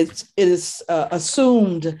 It is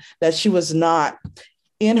assumed that she was not,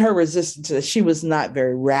 in her resistance, that she was not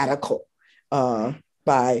very radical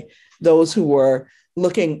by those who were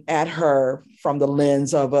looking at her from the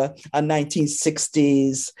lens of a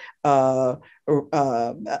 1960s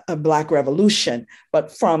a Black revolution,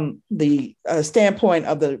 but from the standpoint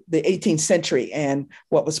of the 18th century and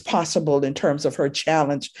what was possible in terms of her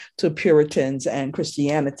challenge to Puritans and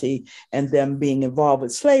Christianity and them being involved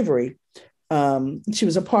with slavery. She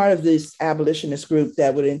was a part of this abolitionist group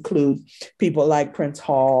that would include people like Prince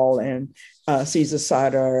Hall and Caesar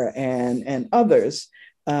Sider and others.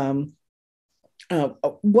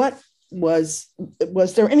 What was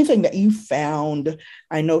there anything that you found?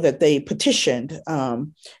 I know that they petitioned.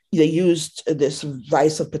 They used this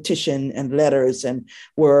vice of petition and letters and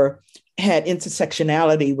had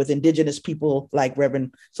intersectionality with Indigenous people like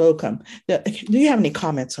Reverend Slocum. Do you have any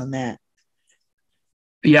comments on that?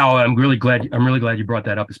 Yeah, I'm really glad you brought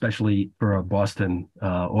that up, especially for a Boston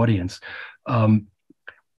audience.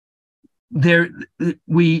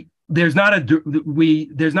 There's not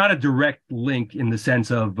a direct link in the sense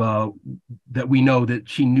of that we know that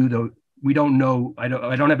she knew though. We don't know. I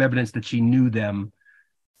don't have evidence that she knew them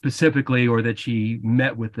specifically or that she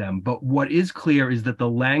met with them. But what is clear is that the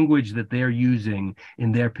language that they're using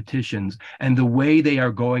in their petitions and the way they are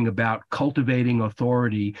going about cultivating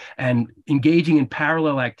authority and engaging in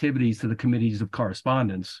parallel activities to the committees of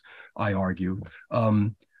correspondence, I argue,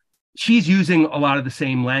 she's using a lot of the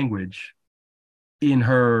same language in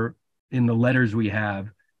the letters we have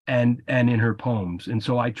and in her poems. And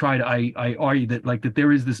so I argue that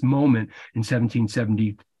there is this moment in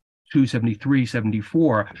 1772, 73,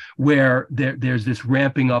 74, where there's this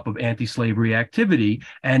ramping up of anti-slavery activity,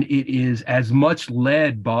 and it is as much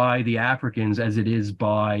led by the Africans as it is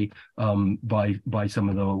by some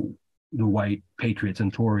of the white patriots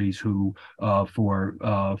and Tories who,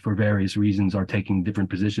 for various reasons, are taking different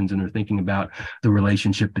positions and are thinking about the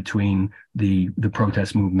relationship between the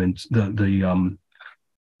protest movements,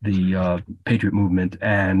 the patriot movement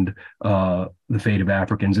and the fate of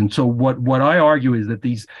Africans. And so what I argue is that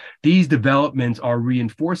these developments are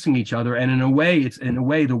reinforcing each other. And in a way,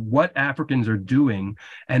 what Africans are doing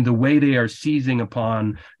and the way they are seizing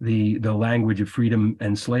upon the language of freedom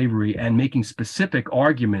and slavery and making specific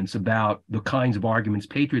arguments about the kinds of arguments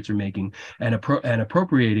patriots are making and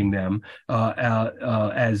appropriating them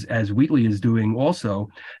as Wheatley is doing also,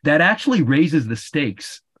 that actually raises the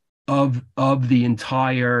stakes of the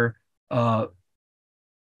entire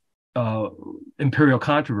imperial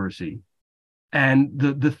controversy. And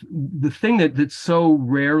the thing that's so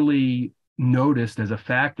rarely noticed as a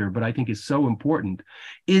factor, but I think is so important,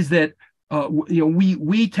 is that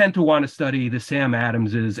we tend to want to study the Sam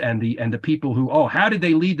Adamses and the people who, how did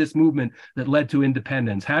they lead this movement that led to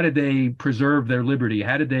independence? How did they preserve their liberty?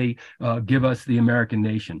 How did they give us the American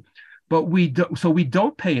nation? But we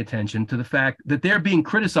don't pay attention to the fact that they're being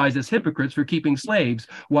criticized as hypocrites for keeping slaves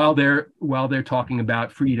while they're talking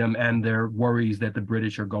about freedom and their worries that the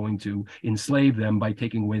British are going to enslave them by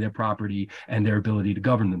taking away their property and their ability to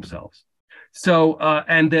govern themselves. So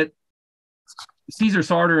and that Caesar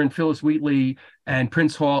Sartor and Phillis Wheatley and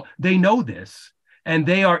Prince Hall, they know this, and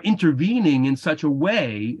they are intervening in such a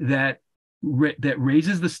way that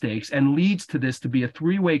raises the stakes and leads to this to be a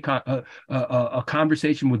three-way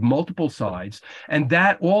conversation with multiple sides, and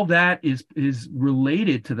that all that is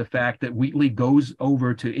related to the fact that Wheatley goes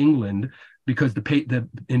over to England because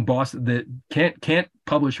in Boston can't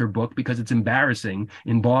publish her book because it's embarrassing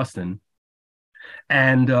in Boston.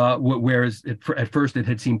 And whereas at first it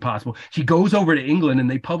had seemed possible, she goes over to England and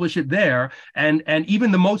they publish it there. And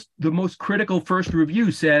even the most critical first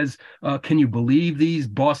review says, "Can you believe these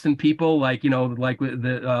Boston people? That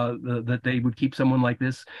they would keep someone like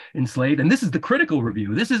this enslaved." And this is the critical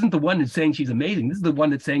review. This isn't the one that's saying she's amazing. This is the one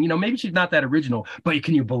that's saying, maybe she's not that original, but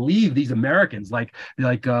can you believe these Americans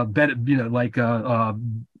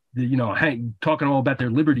talking all about their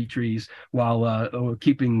liberty trees while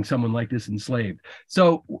keeping someone like this enslaved.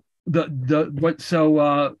 So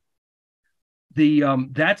that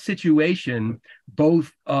situation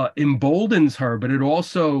both emboldens her, but it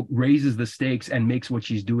also raises the stakes and makes what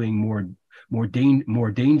she's doing more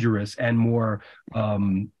dangerous and more.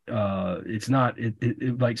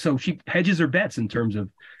 So she hedges her bets in terms of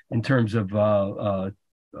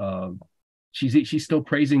she's still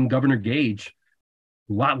praising Governor Gage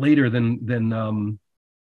a lot later than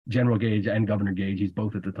General Gage and Governor Gage. He's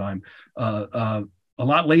both at the time. A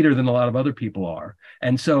lot later than a lot of other people are.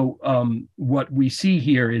 And so what we see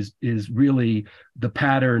here is really the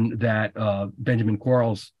pattern that Benjamin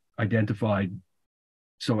Quarles identified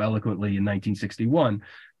so eloquently in 1961,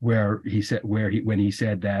 when he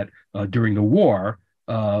said that during the war,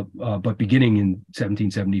 but beginning in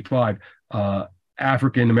 1775,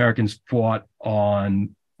 African Americans fought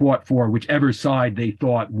for whichever side they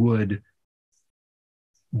thought would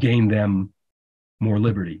gain them more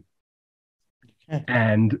liberty.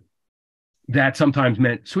 And that sometimes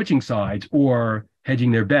meant switching sides or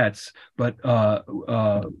hedging their bets. But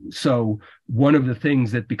so one of the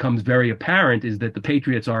things that becomes very apparent is that the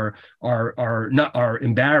patriots are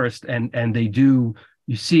embarrassed, and they do.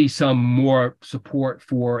 You see some more support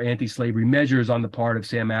for anti-slavery measures on the part of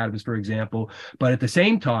Sam Adams, for example. But at the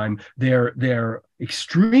same time, they're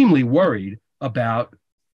extremely worried about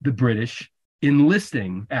the British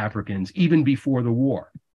enlisting Africans even before the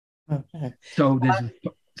war. Okay. So this is.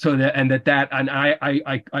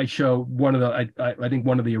 I show one of the I think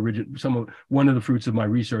one of the fruits of my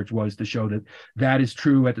research was to show that is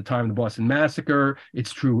true at the time of the Boston Massacre.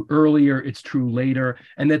 It's true earlier. It's true later,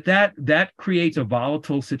 and that creates a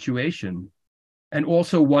volatile situation, and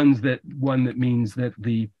also one that means that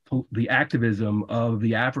the activism of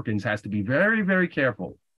the Africans has to be very, very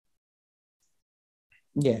careful.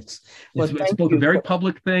 Yes. Well, it's both a very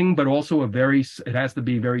public thing, but also it has to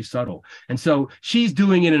be very subtle. And so she's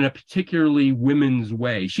doing it in a particularly women's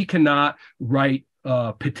way. She cannot write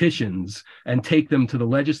petitions and take them to the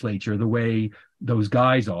legislature the way those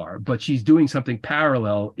guys are, but she's doing something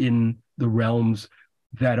parallel in the realms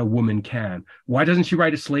that a woman can. Why doesn't she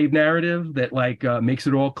write a slave narrative that makes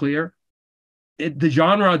it all clear? The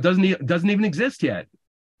genre doesn't even exist yet.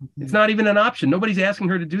 Mm-hmm. It's not even an option. Nobody's asking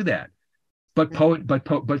her to do that.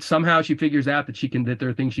 But somehow she figures out that there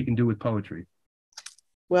are things she can do with poetry.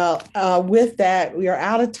 Well, with that, we are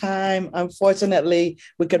out of time. Unfortunately,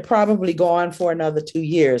 we could probably go on for another 2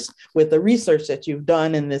 years with the research that you've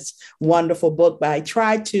done in this wonderful book. But I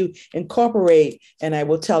tried to incorporate, and I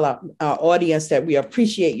will tell our audience that we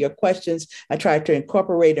appreciate your questions. I tried to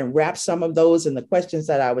incorporate and wrap some of those in the questions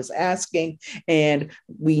that I was asking. And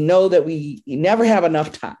we know that we never have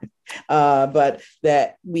enough time, but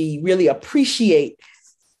that we really appreciate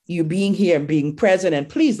you being here and being present. And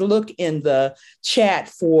please look in the chat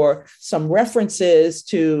for some references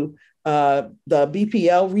to the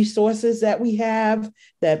BPL resources that we have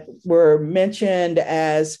that were mentioned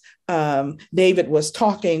as David was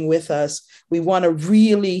talking with us. We want to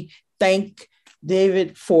really thank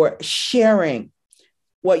David for sharing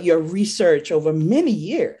what your research over many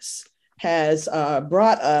years has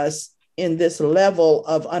brought us in this level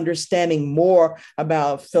of understanding more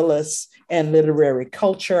about Phillis and literary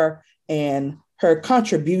culture and her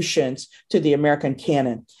contributions to the American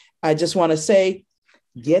canon. I just want to say,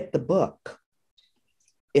 get the book.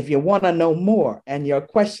 If you want to know more, and your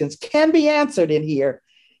questions can be answered in here,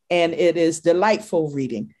 and it is delightful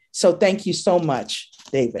reading. So thank you so much,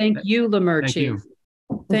 David. Thank you, Lamerchi.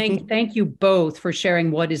 Thank you. Thank you both for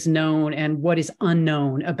sharing what is known and what is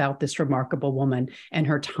unknown about this remarkable woman and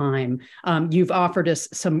her time. You've offered us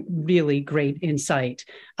some really great insight.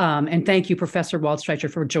 And thank you, Professor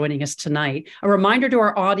Waldstreicher, for joining us tonight. A reminder to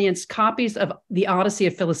our audience, copies of The Odyssey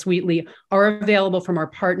of Phillis Wheatley are available from our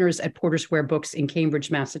partners at Porter Square Books in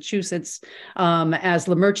Cambridge, Massachusetts. As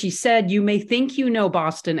Lamerchi said, you may think you know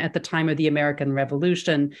Boston at the time of the American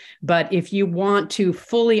Revolution, but if you want to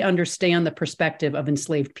fully understand the perspective of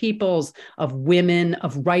enslaved peoples, of women,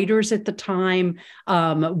 of writers at the time,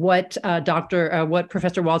 what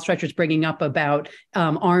Professor Waldstreicher is bringing up about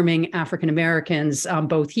arming African Americans,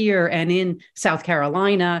 both here and in South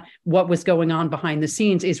Carolina, what was going on behind the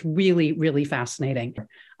scenes is really, really fascinating.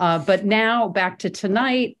 But now back to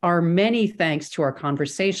tonight, our many thanks to our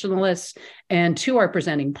conversationalists and to our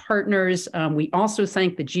presenting partners. We also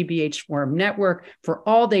thank the GBH Forum Network for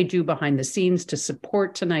all they do behind the scenes to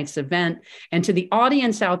support tonight's event. And to the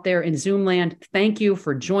audience out there in Zoom land, thank you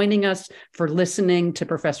for joining us, for listening to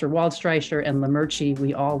Professor Waldstreicher and Lamerchi.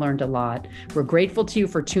 We all learned a lot. We're grateful to you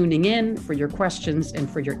for tuning in, for your questions, and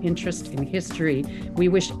for your interest in history. We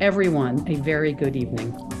wish everyone a very good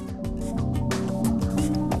evening.